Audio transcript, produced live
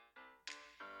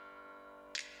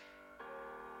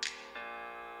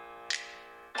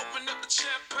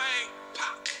champagne,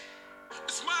 pop.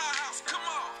 It's my house, come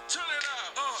on, turn it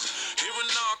up. Hear a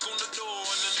knock on the door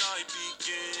and the night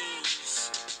begins.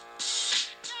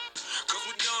 Cause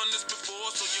we've done this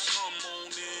before, so you come on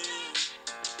in.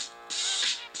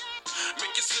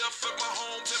 Make yourself at my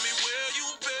home, tell me where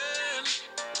you've been.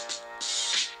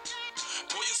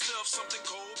 Pour yourself something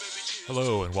cold, baby.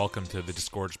 Hello and welcome to the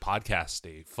Disgorged Podcast,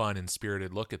 a fun and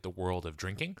spirited look at the world of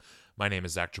drinking. My name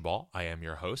is Zach Jabal. I am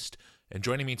your host. And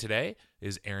joining me today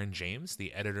is Erin James,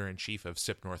 the editor-in-chief of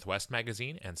Sip Northwest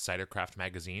magazine and CiderCraft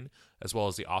magazine, as well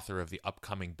as the author of the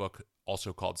upcoming book,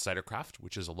 also called CiderCraft,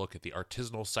 which is a look at the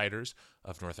artisanal ciders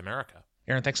of North America.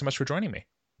 Erin, thanks so much for joining me.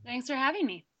 Thanks for having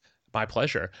me. My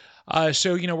pleasure.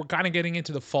 So, we're kind of getting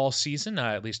into the fall season,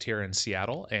 at least here in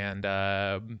Seattle. And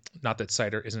not that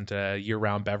cider isn't a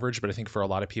year-round beverage, but I think for a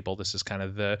lot of people, this is kind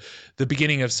of the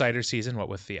beginning of cider season, what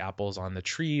with the apples on the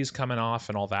trees coming off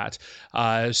and all that.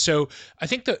 So I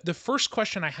think the first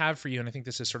question I have for you, and I think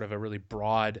this is sort of a really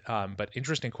broad but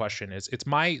interesting question, is it's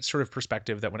my sort of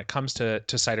perspective that when it comes to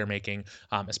cider making,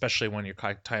 especially when you're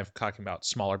kind of talking about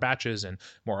smaller batches and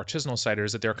more artisanal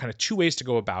ciders, that there are kind of two ways to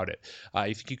go about it.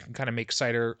 I think you can kind of make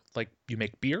cider like you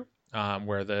make beer,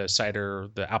 where the cider,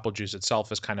 the apple juice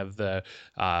itself is kind of the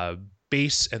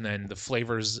base, and then the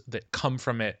flavors that come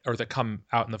from it or that come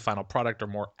out in the final product are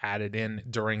more added in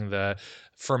during the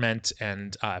ferment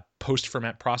and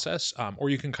post-ferment process.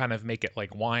 Or you can kind of make it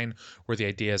like wine, where the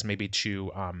idea is maybe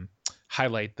to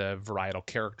highlight the varietal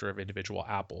character of individual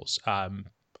apples. I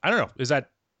don't know. Is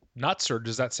that nuts, or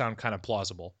does that sound kind of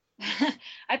plausible?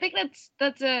 I think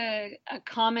that's a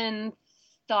common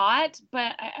thought,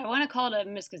 but I want to call it a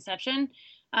misconception.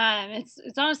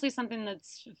 It's honestly something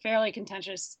that's a fairly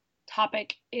contentious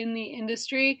topic in the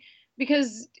industry,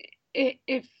 because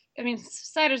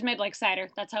cider's made like cider.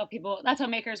 That's how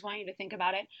makers want you to think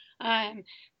about it.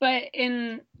 But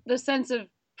in the sense of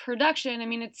production,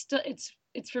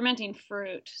 it's fermenting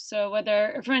fruit. So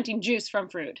fermenting juice from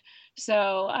fruit.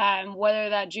 So whether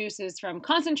that juice is from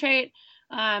concentrate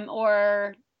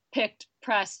or picked,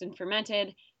 pressed, and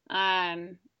fermented,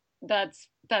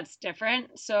 that's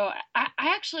different. So I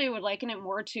actually would liken it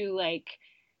more to like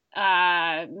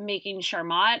making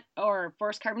Charmat or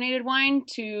forced carbonated wine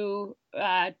to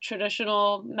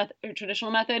traditional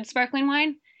method sparkling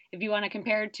wine, if you want to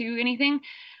compare it to anything.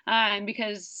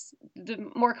 Because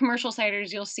the more commercial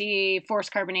ciders you'll see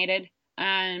forced carbonated,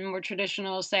 and more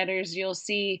traditional ciders you'll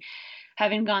see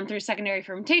having gone through secondary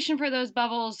fermentation for those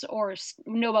bubbles, or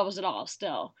no bubbles at all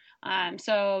still.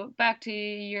 So back to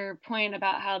your point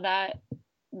about how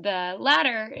the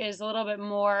latter is a little bit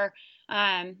more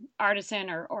artisan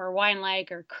or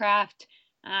wine-like or craft.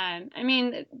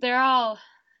 They're all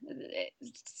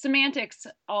semantics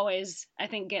always, I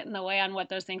think, get in the way on what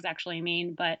those things actually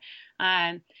mean. But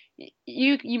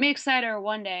you make cider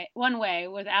one way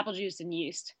with apple juice and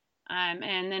yeast,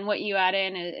 and then what you add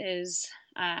in is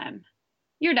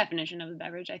your definition of the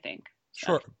beverage, I think.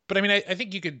 Sure. But I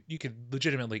think you could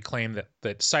legitimately claim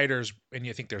that ciders, and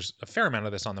you think there's a fair amount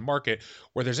of this on the market,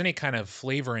 where there's any kind of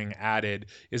flavoring added,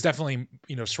 is definitely,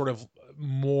 sort of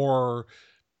more,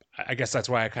 I guess that's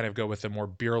why I kind of go with the more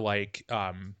beer-like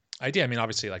idea.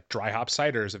 Obviously, like dry hop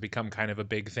ciders have become kind of a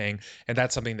big thing, and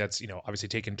that's something that's, obviously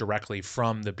taken directly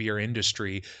from the beer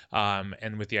industry,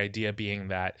 and with the idea being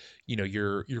that,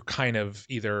 you're kind of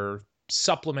either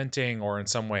supplementing or in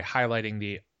some way highlighting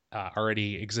the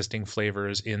already existing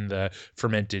flavors in the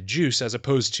fermented juice, as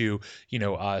opposed to,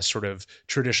 sort of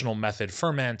traditional method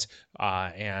ferment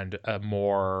and a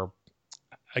more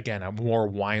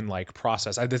wine-like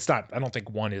process. I don't think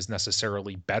one is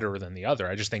necessarily better than the other.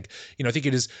 I just think, I think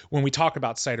it is, when we talk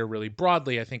about cider really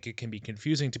broadly, I think it can be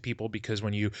confusing to people, because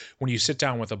when you sit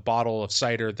down with a bottle of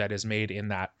cider that is made in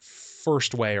that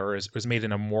first way, or is made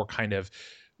in a more kind of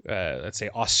let's say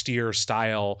austere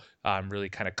style, really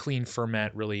kind of clean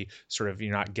ferment, really sort of,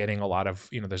 you're not getting a lot of,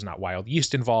 there's not wild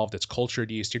yeast involved, it's cultured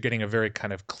yeast. You're getting a very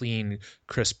kind of clean,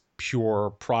 crisp,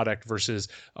 pure product, versus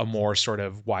a more sort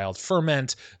of wild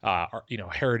ferment,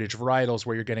 heritage varietals,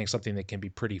 where you're getting something that can be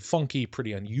pretty funky,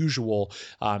 pretty unusual.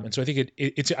 And so I think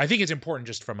it's important,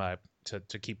 just from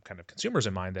to keep kind of consumers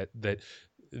in mind,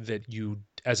 that you,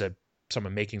 as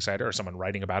someone making cider or someone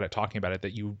writing about it, talking about it,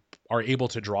 that you are able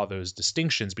to draw those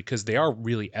distinctions, because they are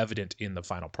really evident in the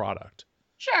final product.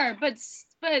 Sure, but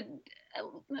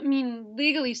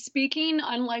legally speaking,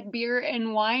 unlike beer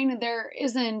and wine, there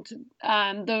isn't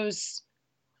those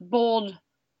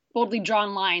boldly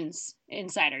drawn lines in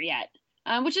cider yet,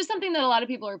 which is something that a lot of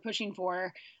people are pushing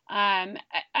for.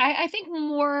 I think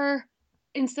more,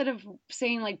 instead of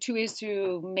saying like two ways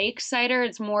to make cider,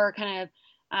 it's more kind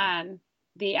of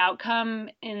the outcome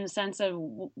in the sense of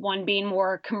one being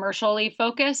more commercially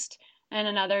focused and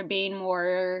another being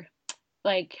more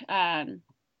like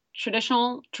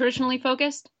traditionally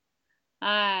focused.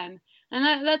 And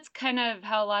that's kind of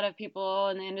how a lot of people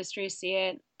in the industry see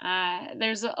it.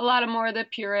 There's a lot of more the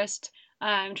purist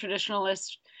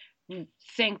traditionalists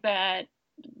think that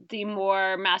the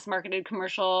more mass marketed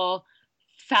commercial,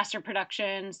 faster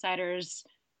production ciders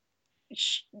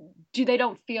they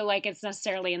don't feel like it's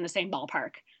necessarily in the same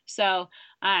ballpark. So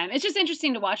it's just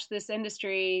interesting to watch this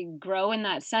industry grow in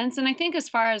that sense. And I think as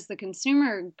far as the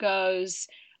consumer goes,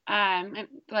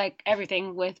 like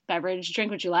everything with beverage,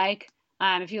 drink what you like.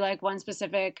 If you like one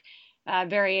specific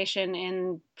variation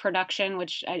in production,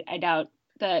 which I doubt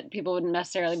that people wouldn't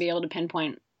necessarily be able to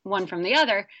pinpoint one from the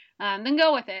other, then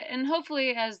go with it. And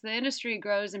hopefully, as the industry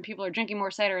grows and people are drinking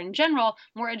more cider in general,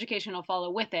 more education will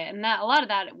follow with it. And that a lot of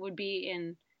that would be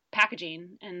in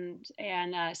packaging and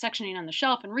sectioning on the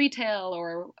shelf and retail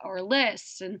or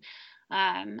lists. And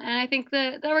I think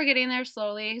that we're getting there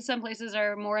slowly. Some places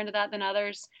are more into that than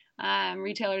others,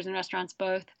 retailers and restaurants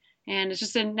both. And it's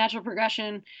just a natural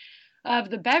progression of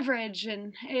the beverage.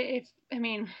 And it's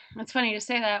funny to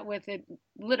say that with it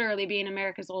literally being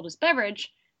America's oldest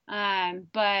beverage.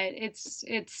 But it's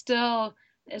still,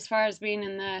 as far as being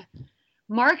in the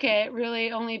market,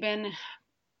 really only been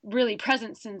really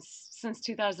present since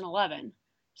 2011.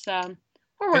 So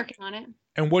we're working on it.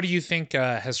 And what do you think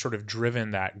has sort of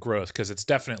driven that growth? Because it's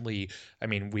definitely,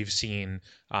 we've seen,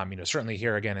 certainly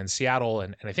here again in Seattle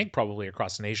and I think probably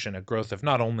across the nation, a growth of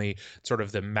not only sort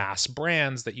of the mass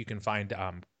brands that you can find,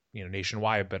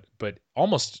 nationwide, but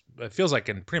almost it feels like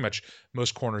in pretty much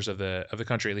most corners of the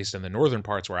country, at least in the northern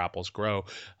parts where apples grow,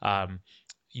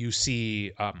 you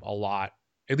see a lot,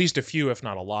 at least a few, if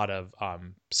not a lot of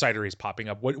cideries popping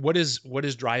up. What is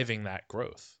driving that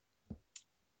growth?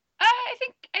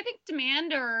 I think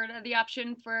demand, or the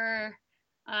option for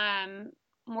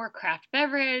more craft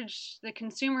beverage, the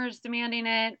consumers demanding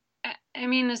it.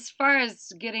 As far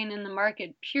as getting in the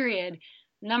market, period,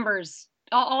 numbers,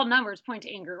 all numbers point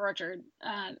to Angry Orchard.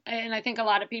 And I think a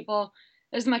lot of people,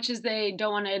 as much as they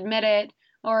don't want to admit it,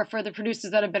 or for the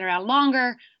producers that have been around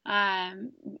longer,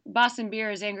 Boston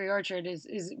Beer's Angry Orchard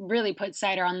is really put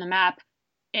cider on the map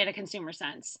in a consumer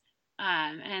sense.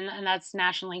 And that's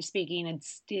nationally speaking.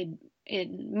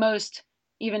 Most,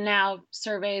 even now,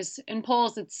 surveys and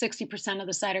polls, it's 60% of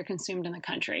the cider consumed in the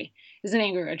country is an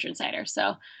Angry Orchard cider.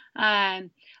 So a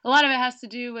lot of it has to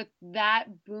do with that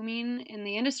booming in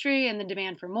the industry and the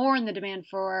demand for more and the demand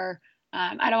for,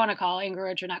 I don't want to call Angry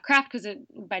Orchard not craft, because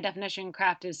by definition,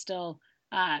 craft is still,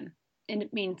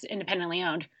 it means independently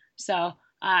owned. So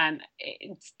Angry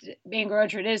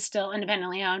Orchard is still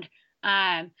independently owned.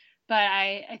 But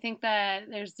I think that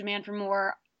there's demand for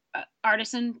more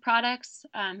artisan products.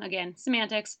 Again,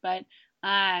 semantics, but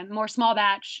more small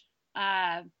batch,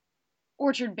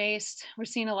 orchard based. We're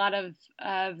seeing a lot of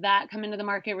that come into the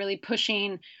market, really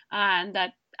pushing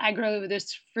that I grow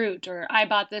this fruit, or I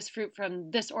bought this fruit from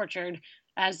this orchard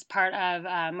as part of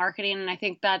marketing. And I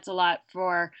think that's a lot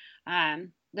for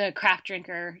the craft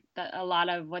drinker, that a lot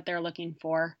of what they're looking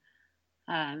for.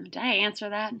 Did I answer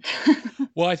that?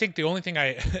 Well, I think the only thing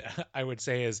I would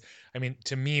say is,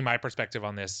 to me, my perspective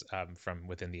on this from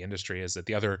within the industry is that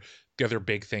the other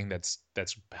big thing that's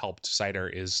helped cider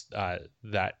is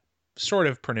that sort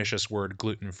of pernicious word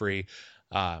gluten-free,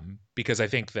 because I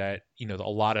think that a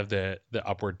lot of the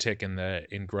upward tick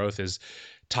in growth is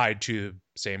tied to,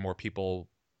 say, more people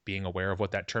being aware of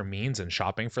what that term means and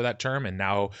shopping for that term. And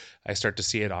now I start to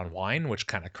see it on wine, which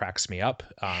kind of cracks me up,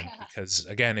 because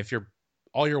again,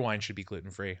 all your wine should be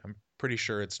gluten-free. I'm pretty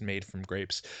sure it's made from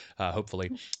grapes,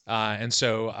 hopefully. And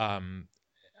so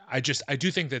I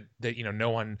do think that no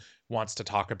one wants to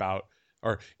talk about,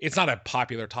 or it's not a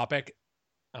popular topic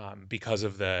because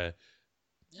of the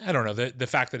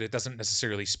fact that it doesn't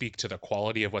necessarily speak to the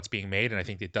quality of what's being made. And I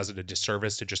think it does it a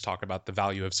disservice to just talk about the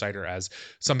value of cider as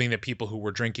something that people who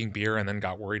were drinking beer and then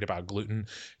got worried about gluten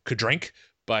could drink.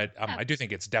 But I do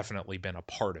think it's definitely been a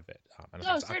part of it.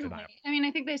 Certainly.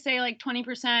 I think they say like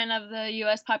 20% of the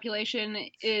U.S. population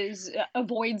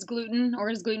avoids gluten or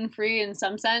is gluten-free in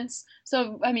some sense.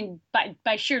 So,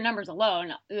 by sheer numbers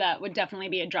alone, that would definitely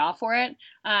be a draw for it.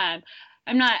 I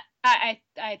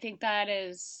think that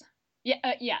is,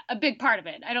 a big part of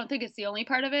it. I don't think it's the only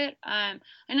part of it. I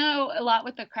know a lot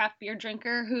with the craft beer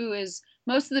drinker, who is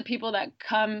most of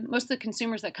the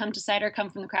consumers that come to cider come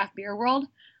from the craft beer world.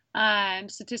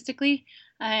 Statistically,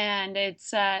 and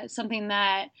it's something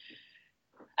that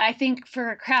I think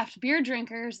for craft beer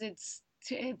drinkers, it's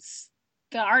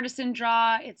the artisan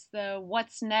draw, it's the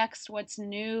what's next, what's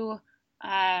new,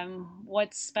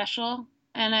 what's special,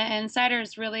 and cider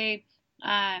is really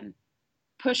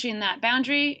pushing that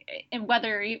boundary, and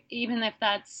whether even if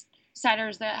that's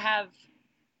ciders that have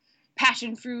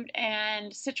passion fruit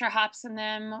and citra hops in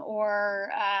them, or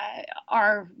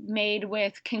are made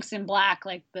with Kingston Black,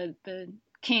 like the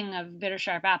king of bitter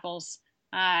sharp apples.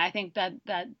 I think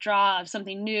that draw of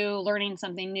something new, learning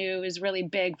something new, is really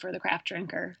big for the craft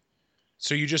drinker.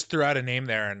 So you just threw out a name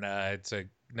there, and it's a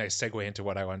nice segue into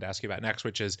what I wanted to ask you about next,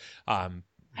 which is I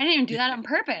didn't even do that on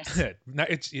purpose.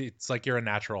 it's like you're a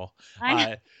natural. I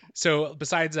know. So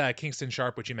besides Kingston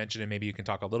Sharp, which you mentioned, and maybe you can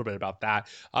talk a little bit about that.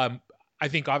 I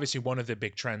think obviously one of the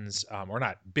big trends, or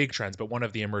not big trends, but one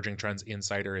of the emerging trends in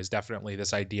cider is definitely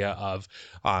this idea of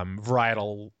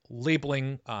varietal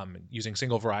labeling, using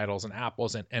single varietals and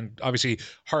apples, and obviously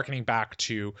harkening back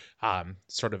to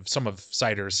sort of some of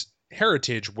cider's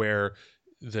heritage, where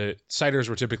the ciders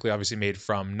were typically obviously made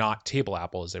from not table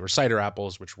apples. They were cider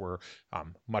apples, which were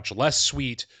much less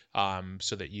sweet,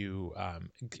 so that you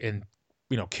and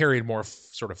carried more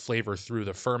sort of flavor through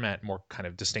the ferment, more kind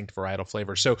of distinct varietal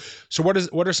flavor. So what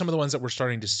are some of the ones that we're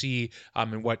starting to see,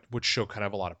 and what would show kind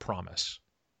of a lot of promise?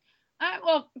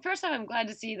 Well, first off, I'm glad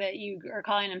to see that you are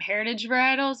calling them heritage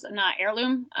varietals, not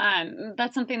heirloom.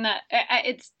 That's something that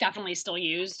it's definitely still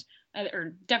used,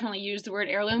 or definitely use the word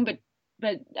heirloom,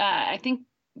 but I think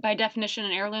by definition,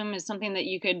 an heirloom is something that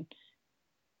you could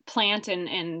plant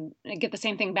and get the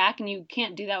same thing back, and you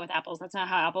can't do that with apples. That's not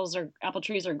how apple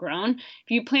trees are grown. If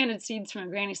you planted seeds from a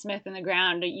Granny Smith in the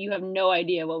ground, you have no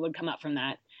idea what would come up from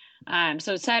that.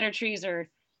 So cider trees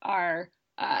are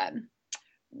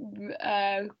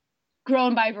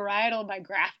grown by varietal, by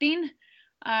grafting.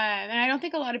 And I don't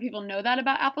think a lot of people know that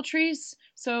about apple trees.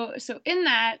 So in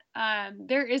that,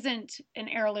 there isn't an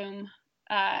heirloom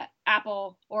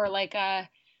apple, or like a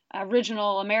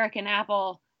original American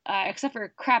apple, except for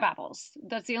crab apples.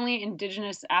 That's the only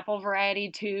indigenous apple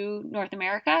variety to North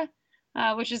America,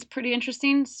 which is pretty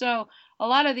interesting. So a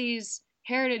lot of these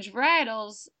heritage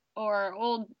varietals,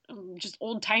 or just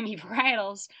old-timey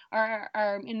varietals,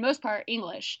 are in most part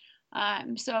English.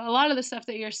 So a lot of the stuff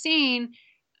that you're seeing,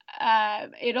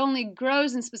 it only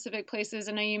grows in specific places.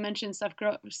 I know you mentioned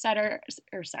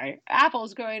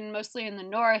apples growing mostly in the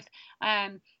north.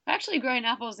 Actually growing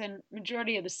apples in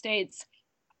majority of the states,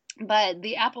 but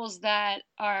the apples that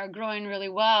are growing really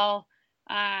well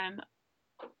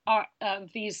are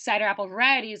of these cider apple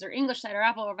varieties, or English cider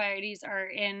apple varieties, are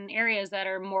in areas that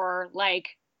are more like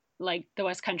the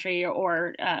West Country,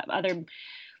 or other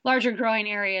larger growing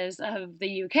areas of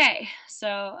the UK.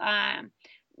 So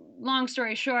long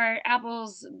story short,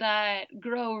 apples that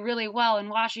grow really well in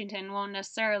Washington won't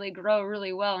necessarily grow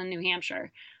really well in New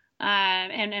Hampshire,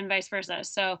 and vice versa.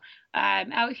 So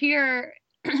out here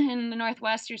in the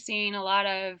Northwest, you're seeing a lot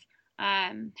of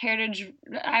heritage.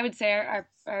 I would say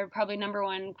our probably number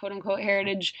one quote unquote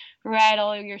heritage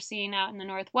varietal you're seeing out in the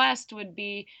Northwest would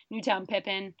be Newtown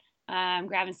Pippin,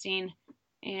 Gravenstein,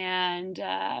 and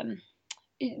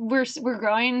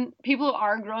people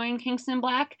are growing Kingston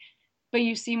Black, but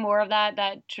you see more of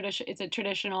that tradition. It's a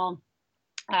traditional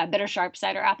bitter sharp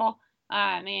cider apple,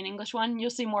 an English one. You'll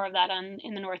see more of that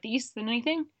in the Northeast than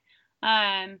anything.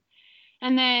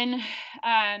 And then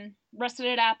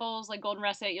russeted apples, like golden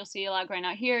russet, you'll see a lot growing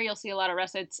out here. You'll see a lot of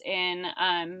russets in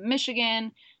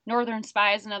Michigan. Northern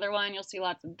Spy is another one. You'll see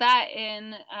lots of that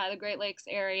in the Great Lakes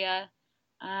area.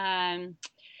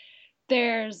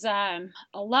 There's a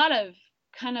lot of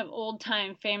kind of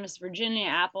old-time famous Virginia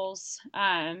apples.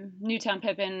 Newtown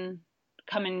Pippin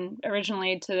coming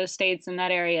originally to the States in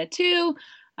that area too.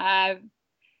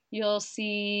 You'll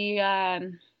see...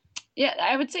 yeah,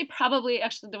 I would say probably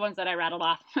actually the ones that I rattled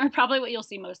off are probably what you'll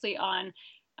see mostly on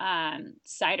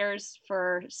ciders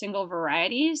for single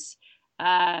varieties,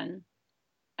 and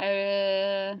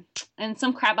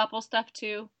some crabapple stuff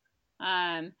too.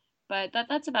 But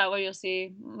that's about what you'll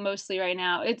see mostly right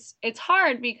now. It's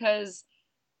hard because,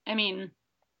 I mean,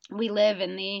 we live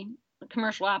in the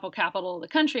commercial apple capital of the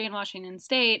country in Washington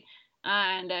State,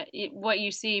 and what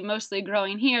you see mostly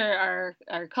growing here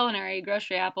are culinary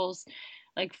grocery apples,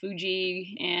 like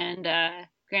Fuji and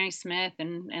Granny Smith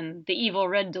and the evil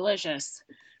Red Delicious.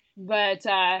 But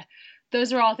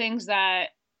those are all things that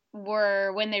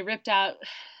were, when they ripped out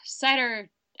cider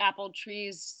apple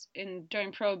trees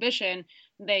during Prohibition,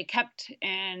 they kept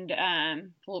and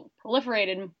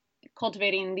proliferated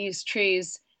cultivating these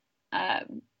trees,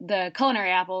 the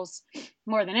culinary apples,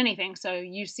 more than anything. So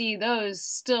you see those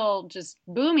still just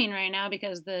booming right now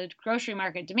because the grocery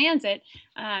market demands it,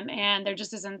 and there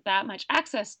just isn't that much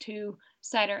access to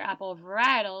cider apple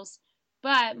varietals.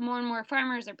 But more and more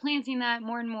farmers are planting that.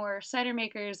 More and more cider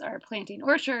makers are planting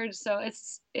orchards. So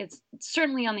it's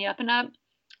certainly on the up and up.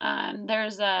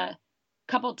 There's a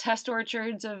couple test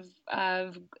orchards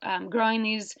of growing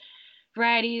these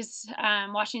varieties.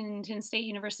 Washington State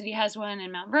University has one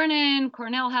in Mount Vernon.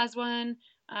 Cornell has one.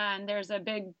 There's a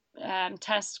big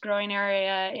test growing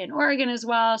area in Oregon as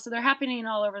well. So they're happening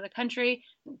all over the country,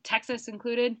 Texas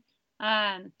included.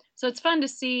 So it's fun to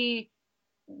see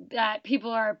that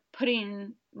people are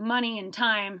putting money and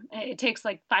time. It takes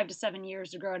like 5 to 7 years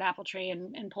to grow an apple tree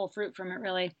and pull fruit from it,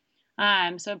 really.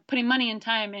 So putting money and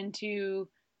time into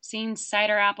seeing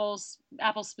cider apples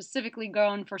specifically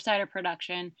grown for cider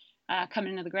production, come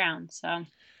into the ground. So,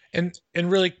 and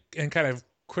really, and kind of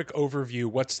quick overview,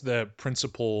 what's the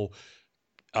principal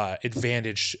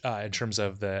advantage in terms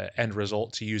of the end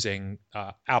result to using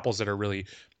apples that are really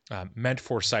meant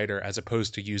for cider as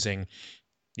opposed to using,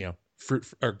 fruit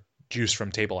or juice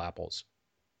from table apples?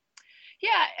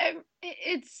 Yeah,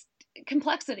 it's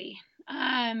complexity.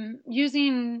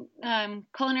 Using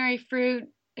culinary fruit,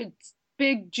 it's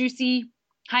big, juicy,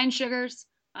 high in sugars.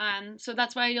 So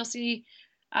that's why you'll see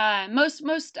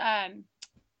most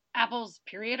apples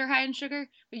period are high in sugar,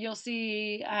 but you'll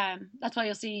see that's why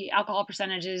you'll see alcohol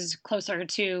percentages closer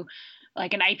to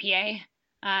like an IPA,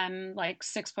 like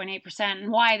 6.8%,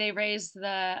 and why they raised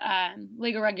the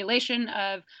legal regulation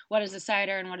of what is a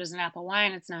cider and what is an apple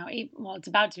wine. It's now it's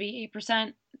about to be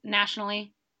 8%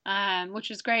 nationally,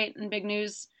 which is great and big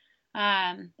news.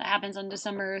 That happens on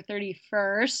December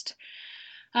 31st.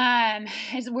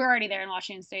 We're already there in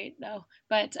Washington State though,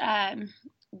 but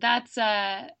that's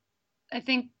I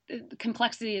think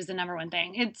complexity is the number one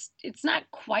thing. It's not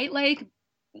quite like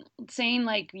saying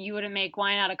like you wouldn't make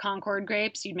wine out of Concord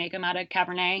grapes, you'd make them out of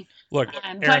Cabernet. Look,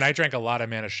 Erin, I drank a lot of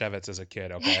Manischewitz as a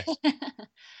kid. Okay.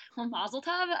 Well, Mazel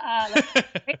Tov.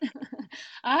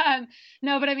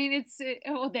 No, but I mean,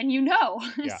 well, then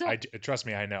Yeah, so, trust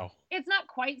me, I know. It's not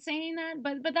quite saying that,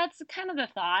 but that's kind of the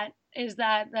thought, is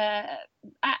that the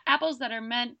apples that are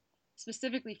meant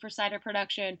specifically for cider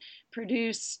production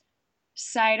produce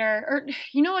cider. Or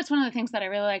it's one of the things that I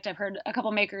really liked, I've heard a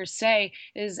couple makers say,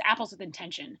 is apples with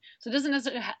intention. So it doesn't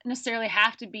necessarily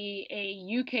have to be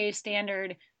a UK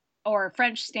standard or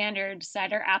French standard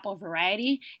cider apple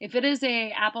variety. If it is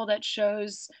a apple that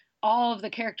shows all of the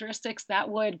characteristics that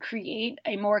would create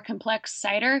a more complex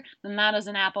cider, then that is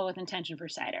an apple with intention for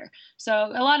cider. So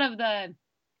a lot of the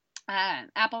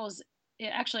apples,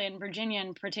 actually in Virginia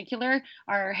in particular,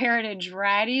 are heritage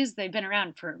varieties. They've been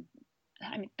around for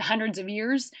hundreds of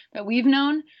years that we've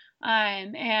known,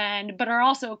 but are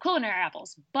also culinary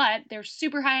apples, but they're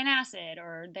super high in acid,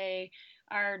 or they're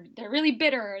really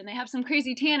bitter and they have some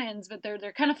crazy tannins, but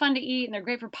they're kind of fun to eat and they're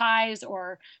great for pies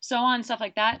or so on, stuff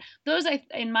like that. Those,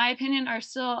 in my opinion, are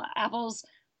still apples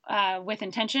with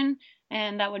intention,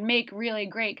 and that would make really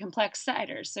great complex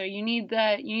ciders. So you need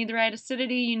the right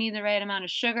acidity, you need the right amount of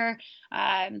sugar,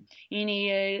 you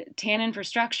need a tannin for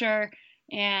structure.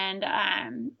 And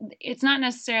it's not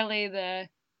necessarily the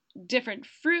different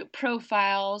fruit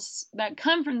profiles that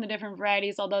come from the different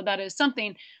varieties, although that is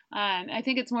something. I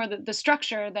think it's more the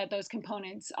structure that those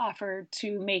components offer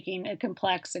to making a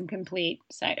complex and complete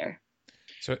cider.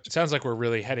 So it sounds like we're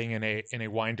really heading in a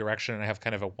wine direction, and I have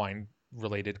kind of a wine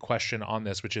related question on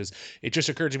this, which is, it just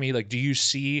occurred to me, like, do you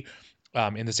see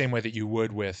in the same way that you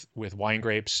would with wine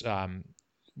grapes,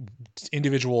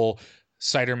 individual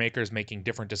cider makers making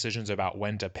different decisions about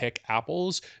when to pick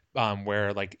apples,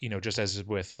 where, like, just as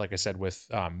with, like I said, with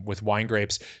wine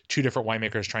grapes, two different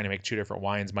winemakers trying to make two different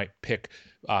wines might pick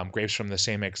grapes from the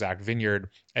same exact vineyard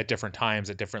at different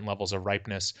times, at different levels of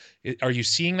ripeness. Are you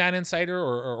seeing that in cider,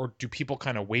 or do people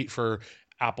kind of wait for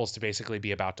apples to basically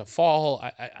be about to fall?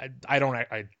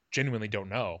 I genuinely don't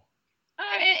know.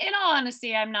 In all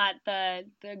honesty, I'm not the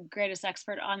greatest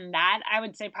expert on that. I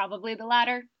would say probably the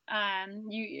latter.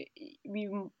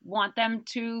 You want them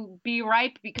to be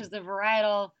ripe, because the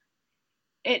varietal,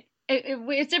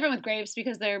 it's different with grapes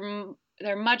because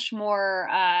they're much more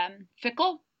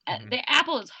fickle. Mm-hmm. The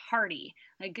apple is hardy.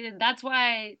 Like, that's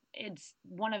why it's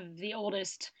one of the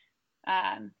oldest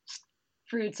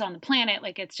fruits on the planet.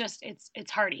 Like, it's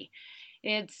hardy.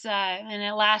 And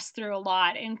it lasts through a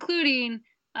lot, including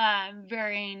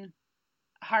varying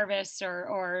harvests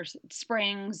or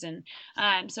springs, and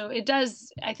so it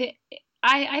does.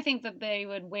 I think that they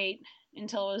would wait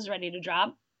until it was ready to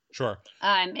drop. Sure.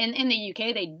 In the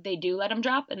UK, they do let them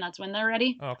drop, and that's when they're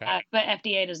ready. Oh, okay. But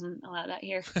FDA doesn't allow that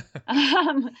here.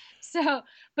 So,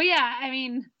 but yeah, I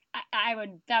mean,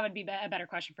 that would be a better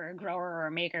question for a grower or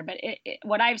a maker. But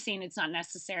what I've seen, it's not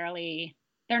necessarily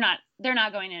they're not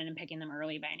going in and picking them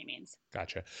early by any means.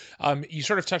 Gotcha. You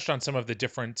sort of touched on some of the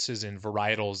differences in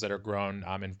varietals that are grown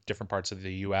in different parts of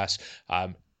the U.S.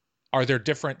 Are there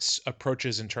different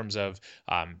approaches in terms of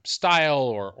style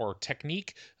or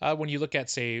technique when you look at,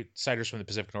 say, ciders from the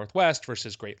Pacific Northwest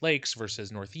versus Great Lakes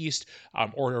versus Northeast?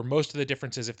 Or are most of the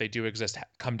differences, if they do exist,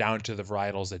 come down to the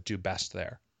varietals that do best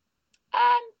there?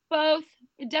 Both.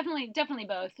 Definitely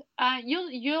both.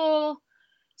 You'll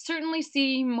certainly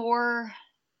see more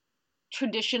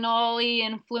traditionally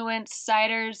influenced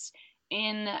ciders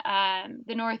in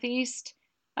the Northeast.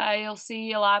 You'll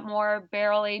see a lot more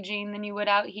barrel aging than you would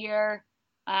out here.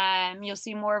 You'll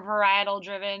see more varietal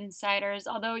driven ciders,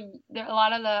 although a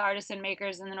lot of the artisan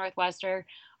makers in the Northwest are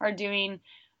doing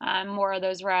more of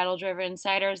those varietal driven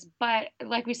ciders. But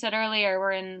like we said earlier,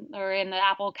 we're in the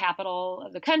apple capital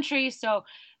of the country, so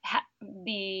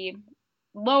the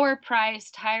lower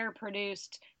priced, higher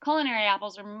produced culinary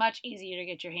apples are much easier to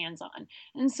get your hands on.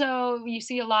 And so you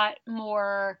see a lot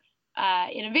more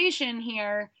innovation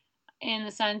here in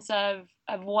the sense of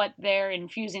what they're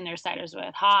infusing their ciders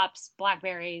with: hops,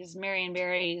 blackberries,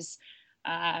 marionberries,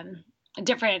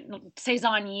 different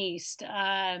Saison yeast,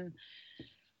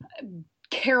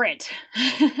 carrot.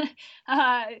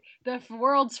 The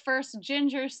world's first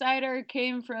ginger cider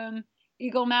came from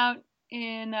Eagle Mount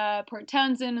in Port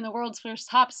Townsend, and the world's first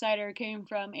hop cider came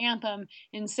from Anthem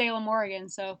in Salem, Oregon.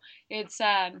 So it's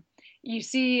you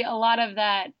see a lot of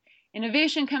that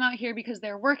innovation come out here because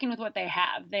they're working with what they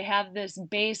have. They have this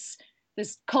base,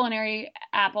 this culinary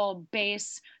apple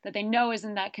base that they know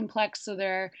isn't that complex, so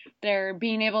they're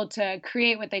being able to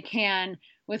create what they can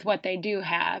with what they do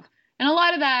have. And a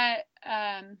lot of that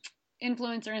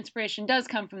influence or inspiration does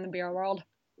come from the beer world,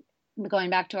 going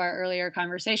back to our earlier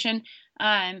conversation.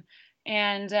 I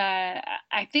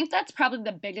think that's probably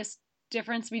the biggest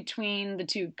difference between the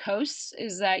two coasts,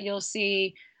 is that you'll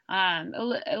see a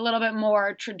little bit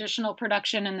more traditional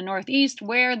production in the Northeast,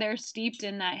 where they're steeped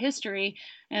in that history,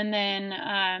 and then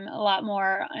a lot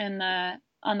more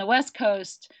on the West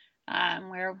Coast,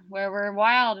 where we're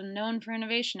wild and known for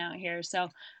innovation out here. So,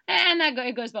 and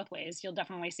it goes both ways. You'll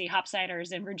definitely see hop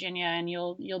ciders in Virginia, and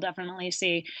you'll definitely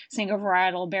see single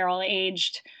varietal barrel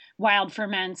aged wild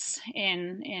ferments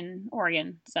in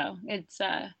Oregon. So it's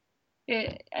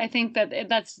I think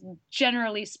that's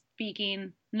generally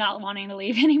speaking, not wanting to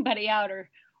leave anybody out or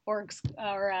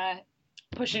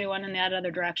push anyone in that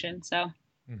other direction. So.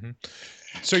 Mm-hmm.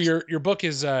 So your book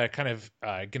is kind of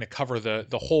going to cover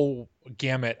the whole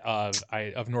gamut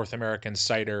of North American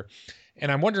cider,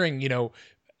 and I'm wondering,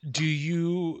 do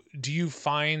you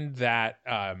find that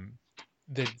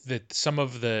that some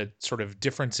of the sort of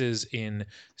differences in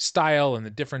style and the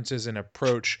differences in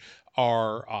approach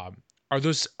are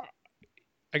those,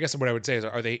 I guess what I would say is,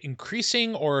 are they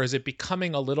increasing, or is it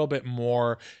becoming a little bit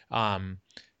more,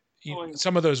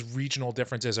 some of those regional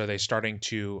differences, are they starting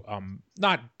to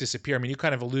not disappear? I mean, you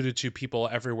kind of alluded to people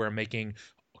everywhere making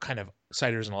kind of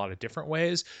ciders in a lot of different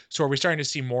ways. So are we starting to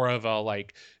see more of a,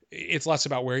 it's less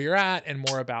about where you're at and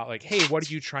more about hey, what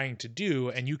are you trying to do?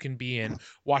 And you can be in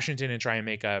Washington and try and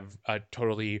make a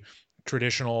totally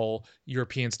traditional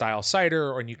European style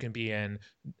cider, or you can be in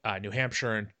New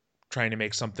Hampshire and trying to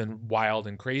make something wild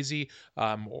and crazy.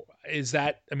 Is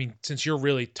that, I mean, since you're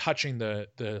really touching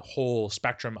the whole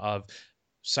spectrum of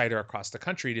cider across the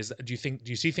country, do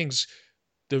you see things,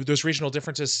 those regional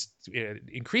differences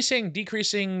increasing,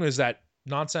 decreasing? Is that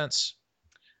nonsense?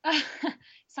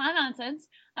 It's not nonsense.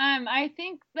 I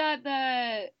think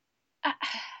that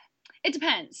it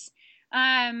depends.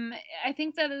 I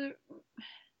think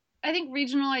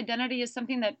regional identity is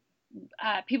something that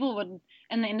people would,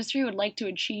 and the industry would like to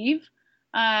achieve,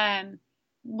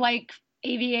 like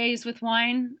AVAs with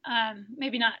wine,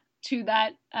 maybe not to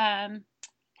that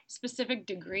specific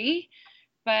degree,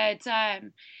 but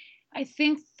I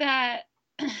think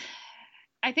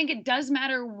it does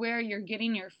matter where you're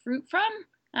getting your fruit from,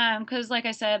 because like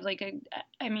I said,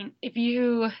 I mean, if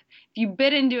you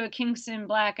bit into a Kingston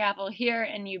black apple here,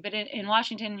 and you bit it in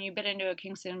Washington, and you bit into a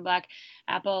Kingston black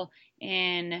apple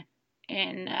in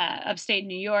upstate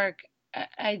New York,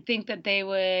 I think that they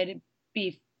would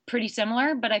be pretty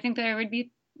similar, but I think there would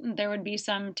be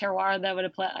some terroir that would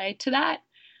apply to that.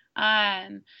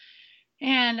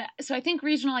 And so I think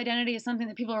regional identity is something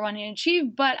that people are wanting to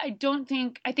achieve, but I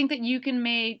think that you can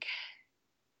make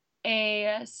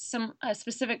a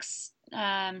specific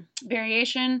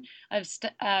variation of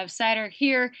cider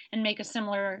here and make a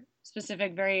similar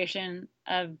specific variation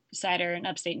of cider in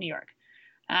upstate New York.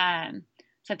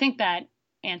 So I think that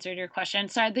answered your question.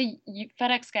 Sorry, the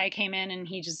FedEx guy came in and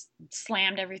he just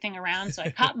slammed everything around, so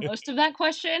I caught most of that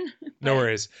question. No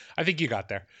worries. I think you got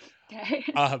there. Okay.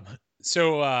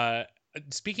 So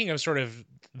speaking of sort of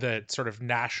the sort of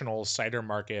national cider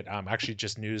market, actually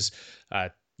just news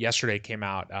yesterday came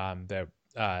out that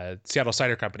Seattle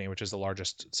Cider Company, which is the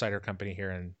largest cider company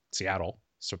here in Seattle,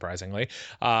 surprisingly,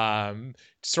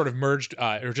 sort of merged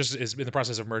or just is in the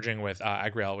process of merging with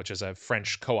Agriel, which is a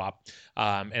French co-op.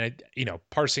 And it,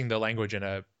 parsing the language in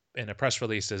a press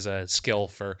release is a skill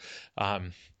for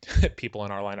people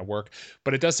in our line of work,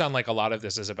 but it does sound like a lot of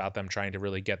this is about them trying to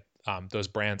really get those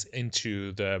brands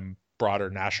into the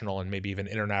broader national and maybe even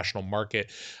international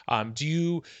market.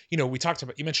 We talked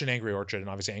about, you mentioned Angry Orchard, and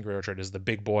obviously Angry Orchard is the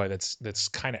big boy that's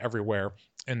kind of everywhere.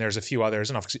 And there's a few others,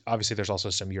 and obviously there's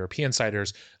also some European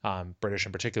ciders, British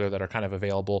in particular, that are kind of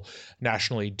available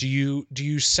nationally. Do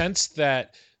you sense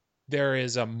that there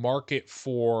is a market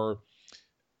for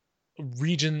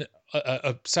region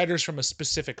ciders from a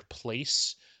specific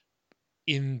place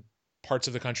in parts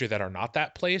of the country that are not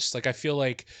that place? Like, I feel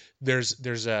like there's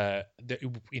at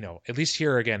least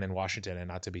here again in Washington, and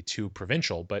not to be too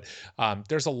provincial, but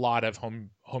there's a lot of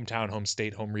hometown, home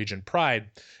state, home region pride,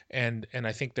 and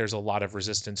I think there's a lot of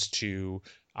resistance to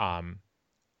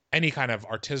any kind of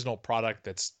artisanal product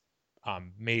that's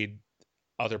made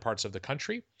other parts of the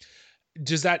country.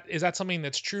 Is that something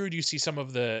that's true? Do you see some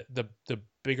of the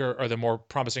bigger or the more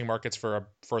promising markets for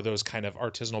those kind of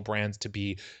artisanal brands to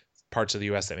be parts of the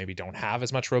US that maybe don't have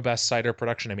as much robust cider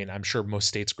production? I mean, I'm sure most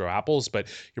states grow apples, but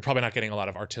you're probably not getting a lot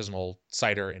of artisanal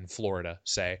cider in Florida,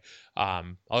 say.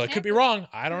 Although it could be wrong.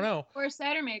 I don't know. Or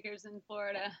cider makers in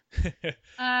Florida.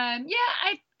 I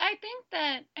think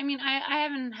that, I mean, I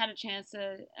haven't had a chance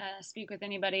to speak with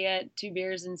anybody at Two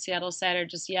Beers in Seattle Cider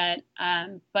just yet.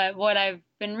 But what I've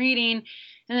been reading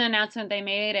and the announcement they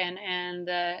made and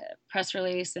the press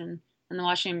release and the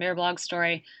Washington Bear blog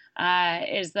story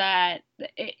is that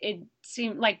it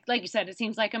seemed like you said, it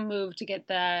seems like a move to get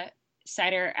the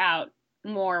cider out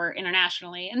more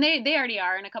internationally. And they already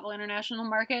are in a couple international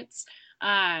markets.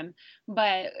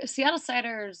 But Seattle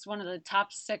Cider is one of the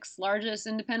top 6 largest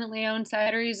independently owned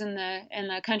cideries in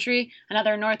the country.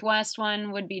 Another Northwest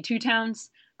one would be Two Towns.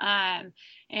 So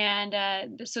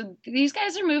these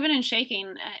guys are moving and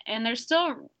shaking, and they're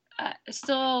still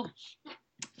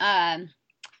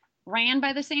ran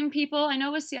by the same people. I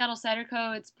know with Seattle Cider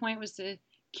Co., its point was to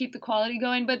keep the quality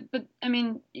going, but I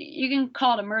mean, you can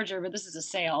call it a merger, but this is a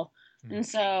sale. Mm-hmm. And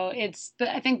so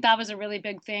I think that was a really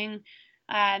big thing.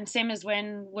 Same as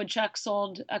when Woodchuck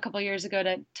sold a couple years ago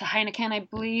to Heineken, I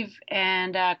believe,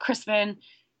 and Crispin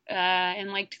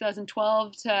in like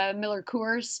 2012 to Miller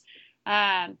Coors.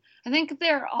 I think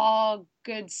they're all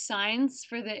good signs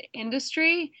for the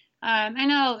industry. I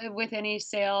know with any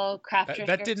sale, craft drinkers.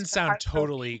 That didn't sound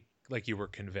totally like you were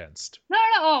convinced. No.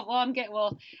 Oh,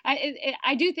 well,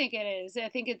 I do think it is. I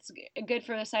think it's good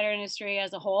for the cider industry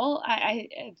as a whole. I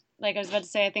like I was about to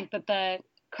say, I think that the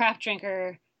craft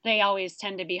drinker, they always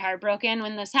tend to be heartbroken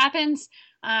when this happens.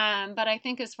 But I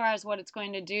think as far as what it's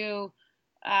going to do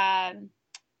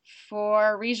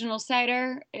for regional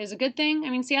cider is a good thing. I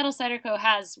mean, Seattle Cider Co.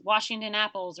 has Washington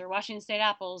apples or Washington State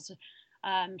apples,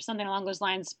 something along those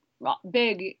lines,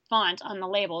 big font on the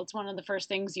label. It's one of the first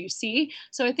things you see.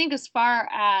 So I think as far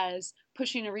as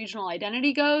pushing a regional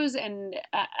identity goes, and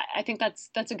I think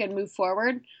that's a good move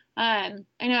forward. I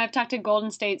know I've talked to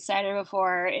Golden State Cider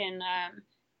before in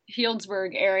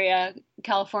Healdsburg area,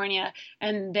 California,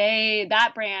 and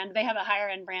that brand, they have a higher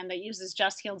end brand that uses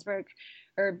just Healdsburg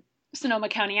or Sonoma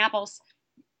County apples,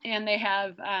 and they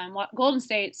have Golden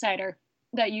State Cider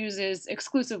that uses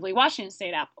exclusively Washington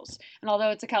State apples. And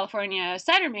although it's a California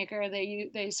cider maker,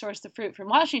 they source the fruit from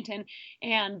Washington,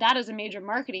 and that is a major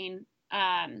marketing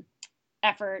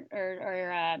effort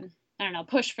or I don't know,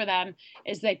 push for them,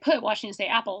 is they put Washington State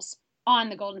apples on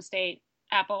the Golden State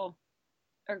apple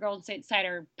or Golden State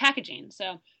cider packaging.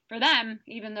 So for them,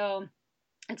 even though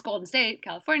it's Golden State,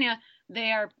 California,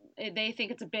 they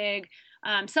think it's a big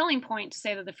selling point to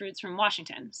say that the fruit's from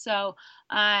Washington. So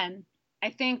I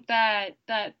think that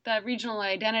the regional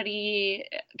identity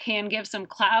can give some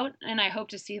clout, and I hope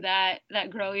to see that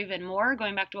grow even more,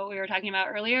 going back to what we were talking about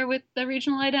earlier with the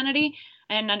regional identity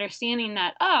and understanding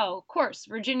that, oh, of course,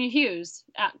 Virginia Hughes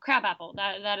crabapple,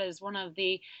 that is one of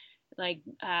the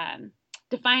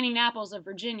defining apples of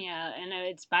Virginia, and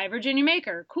it's by a Virginia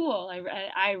maker. Cool.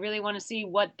 I really want to see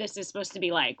what this is supposed to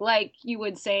be like you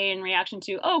would say in reaction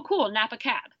to, oh, cool, Napa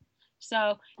Cab.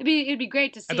 So it'd be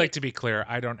great to see. I'd like to be clear.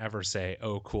 I don't ever say,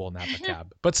 "Oh, cool, Napa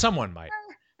Cab," but someone might.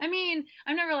 I mean,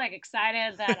 I'm never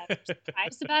excited that I'm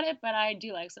surprised about it, but I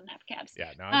do like some Napa Cabs.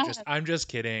 Yeah, no, I'm just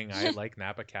kidding. I like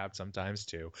Napa Cab sometimes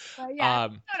too. But yeah,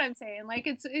 you know what I'm saying.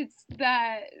 It's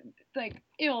that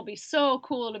it will be so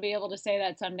cool to be able to say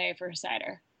that someday for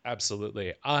cider.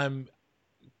 Absolutely.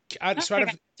 I don't So out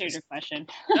think of I answered your question.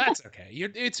 That's okay.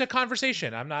 It's a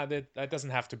conversation. I'm not that doesn't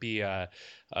have to be a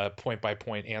point by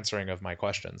point answering of my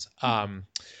questions.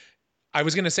 I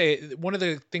was going to say one of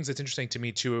the things that's interesting to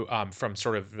me too, from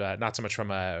sort of not so much from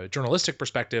a journalistic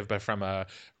perspective, but from a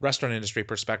restaurant industry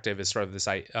perspective, is sort of this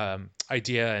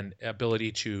idea and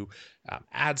ability to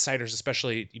add ciders,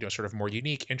 especially sort of more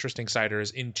unique, interesting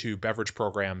ciders into beverage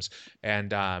programs.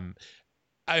 And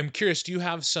I'm curious, do you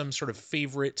have some sort of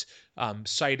favorite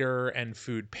cider and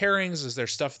food pairings? Is there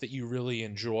stuff that you really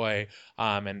enjoy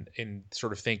and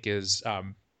sort of think is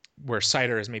where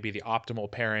cider is maybe the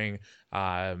optimal pairing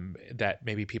that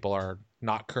maybe people are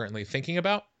not currently thinking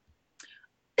about?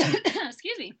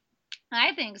 Excuse me.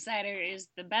 I think cider is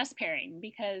the best pairing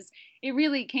because it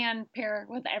really can pair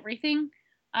with everything.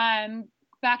 Um,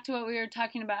 Back to what we were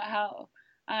talking about, how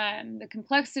the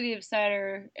complexity of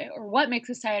cider, or what makes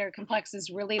a cider complex, is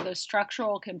really those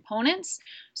structural components.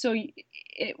 So,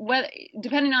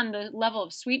 depending on the level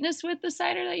of sweetness with the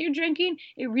cider that you're drinking,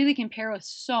 it really can pair with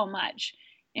so much.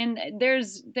 And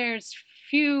there's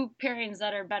few pairings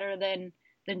that are better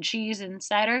than cheese and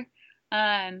cider.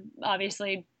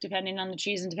 Obviously, depending on the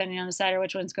cheese and depending on the cider,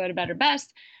 which ones go to better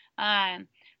best. Um,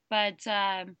 but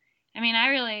I mean,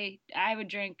 I would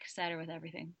drink cider with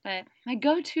everything. But my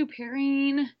go-to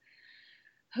pairing,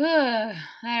 I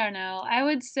don't know. I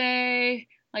would say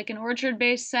like an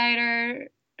orchard-based cider,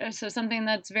 so something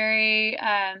that's very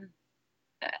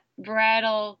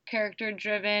varietal,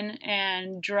 character-driven,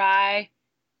 and dry,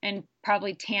 and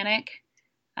probably tannic.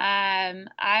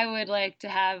 I would like to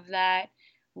have that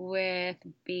with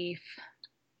beef,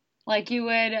 like you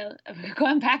would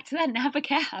going back to that Napa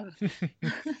cab.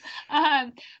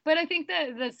 But I think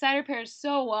that the cider pairs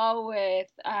so well with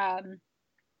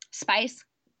spice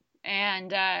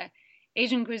and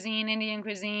Asian cuisine, Indian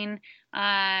cuisine.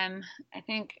 I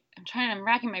think I'm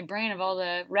racking my brain of all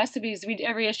the recipes.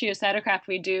 Every issue of CiderCraft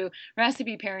we do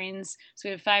recipe pairings. So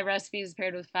we have 5 recipes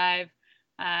paired with 5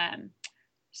 um,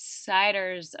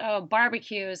 ciders. Oh,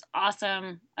 barbecue is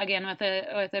awesome. Again, with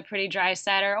a pretty dry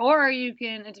cider, or you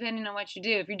can, depending on what you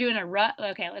do. If you're doing a rub,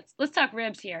 okay, let's talk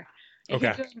ribs here.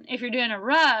 Okay. If you're doing a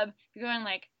rub, if you're going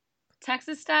like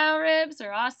Texas style ribs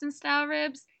or Austin style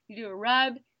ribs, you do a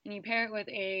rub and you pair it with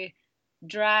a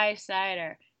dry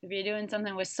cider. If you're doing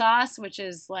something with sauce, which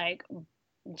is like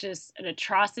just an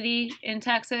atrocity in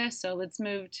Texas, so let's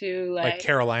move to Like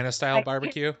Carolina style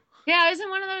barbecue? yeah, isn't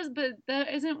one of those, but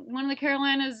isn't one of the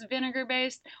Carolinas vinegar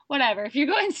based? Whatever. If you're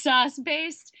going sauce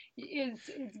based,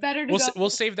 it's better to go. We'll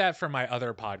save that for my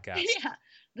other podcast. Yeah,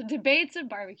 the debates of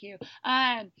barbecue.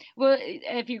 Well,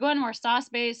 if you're going more sauce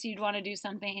based, you'd want to do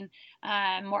something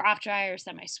more off dry or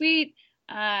semi sweet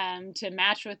to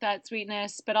match with that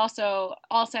sweetness. But also,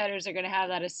 all ciders are going to have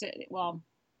that acidity. Well,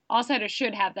 all ciders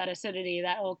should have that acidity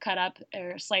that will cut up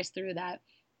or slice through that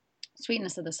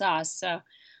sweetness of the sauce. So,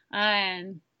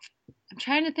 I'm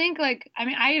trying to think, like, I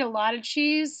mean, I eat a lot of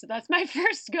cheese. So that's my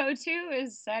first go-to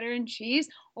is cider and cheese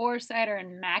or cider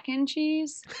and mac and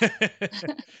cheese.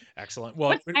 Excellent.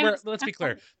 Well, let's be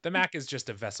clear. The mac is just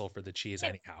a vessel for the cheese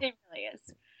anyhow. It really is.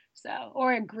 So,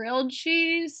 or a grilled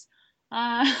cheese.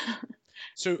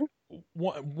 So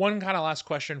one kind of last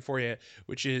question for you,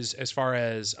 which is as far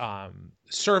as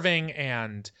serving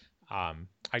and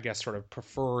I guess sort of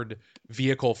preferred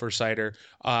vehicle for cider.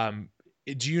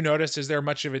 Do you notice, is there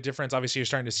much of a difference? Obviously, you're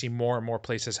starting to see more and more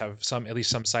places have at least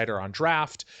some cider on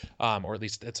draft, or at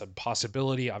least it's a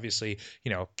possibility. Obviously,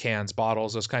 cans,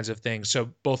 bottles, those kinds of things. So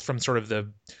both from sort of the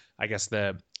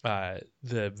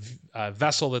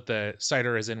vessel that the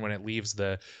cider is in when it leaves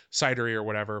the cidery or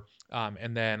whatever,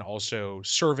 and then also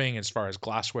serving as far as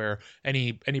glassware.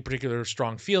 Any particular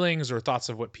strong feelings or thoughts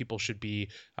of what people should be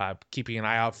keeping an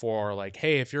eye out for? Like,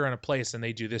 hey, if you're in a place and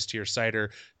they do this to your cider,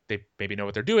 they maybe know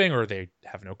what they're doing, or they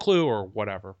have no clue, or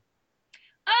whatever.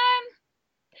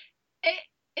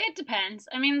 It depends.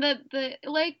 I mean, the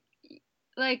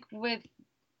like with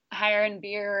higher end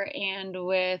beer and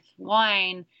with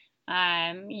wine,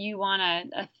 you want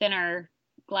a thinner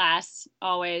glass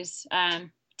always.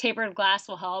 Tapered glass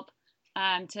will help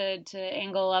to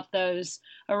angle up those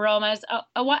aromas.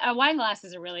 A wine glass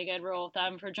is a really good rule of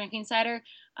thumb for drinking cider.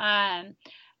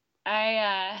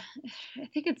 I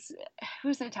think it's, who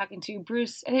was I talking to?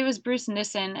 Bruce. I think it was Bruce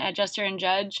Nissen at Jester and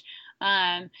Judge,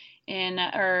 in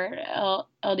or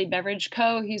LD Beverage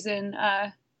Co. He's in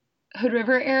Hood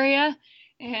River area,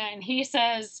 and he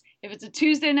says if it's a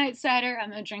Tuesday night cider,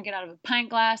 I'm gonna drink it out of a pint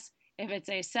glass. If it's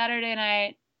a Saturday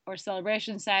night or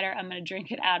celebration cider, I'm gonna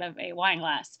drink it out of a wine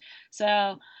glass.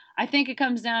 So I think it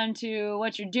comes down to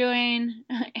what you're doing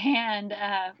and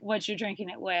what you're drinking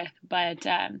it with. But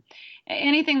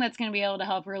anything that's going to be able to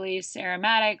help release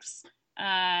aromatics,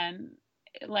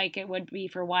 like it would be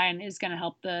for wine, is going to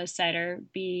help the cider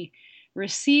be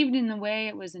received in the way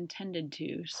it was intended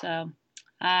to. So,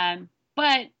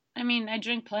 but I mean, I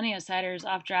drink plenty of ciders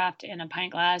off draft in a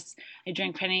pint glass. I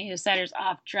drink plenty of ciders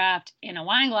off draft in a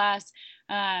wine glass.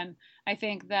 I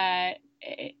think that,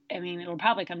 it'll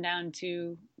probably come down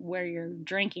to where you're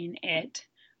drinking it.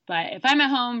 But if I'm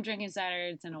at home drinking cider,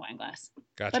 it's in a wine glass.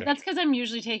 Gotcha. But that's because I'm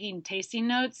usually taking tasting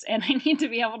notes and I need to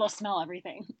be able to smell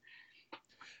everything.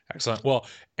 Excellent. Well,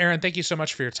 Erin, thank you so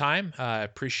much for your time.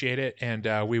 Appreciate it.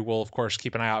 And we will, of course,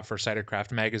 keep an eye out for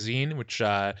CiderCraft magazine, which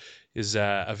is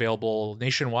available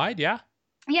nationwide. Yeah.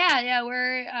 Yeah,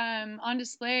 we're on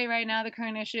display right now. The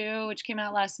current issue, which came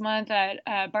out last month at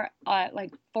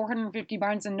like 450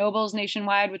 Barnes and Nobles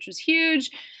nationwide, which was huge.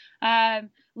 In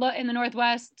the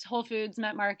Northwest, Whole Foods,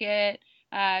 Met Market,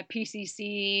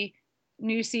 PCC,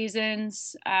 New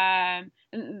Seasons.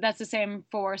 That's the same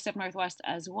for Pacific Northwest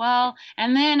as well.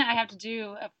 And then I have to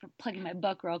do plugging my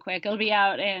book real quick. It'll be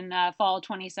out in fall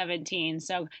 2017.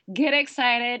 So get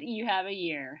excited! You have a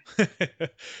year.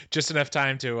 Just enough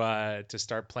time to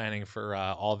start planning for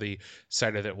all the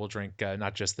cider that we'll drink,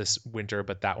 not just this winter,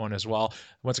 but that one as well.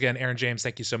 Once again, Erin James,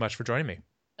 thank you so much for joining me.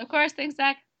 Of course, thanks,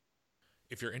 Zach.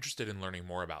 If you're interested in learning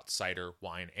more about cider,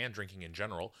 wine, and drinking in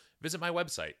general, visit my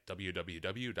website,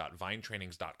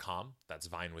 www.vinetrainings.com, that's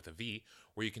Vine with a V,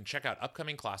 where you can check out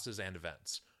upcoming classes and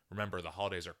events. Remember, the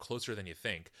holidays are closer than you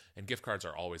think, and gift cards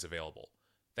are always available.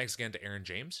 Thanks again to Erin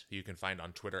James, who you can find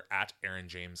on Twitter at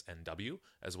ErinJamesNW,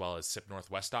 as well as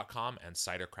sipnorthwest.com and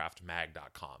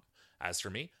cidercraftmag.com. As for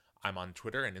me, I'm on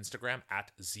Twitter and Instagram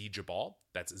at ZJabal,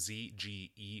 that's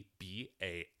ZGEBALLE,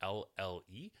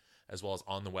 as well as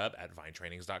on the web at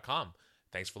vinetrainings.com.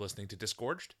 Thanks for listening to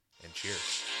Disgorged, and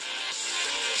cheers.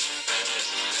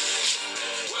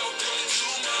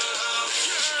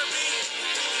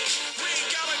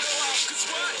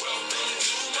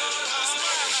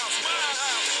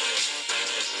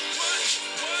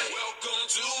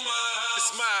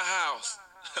 It's my house.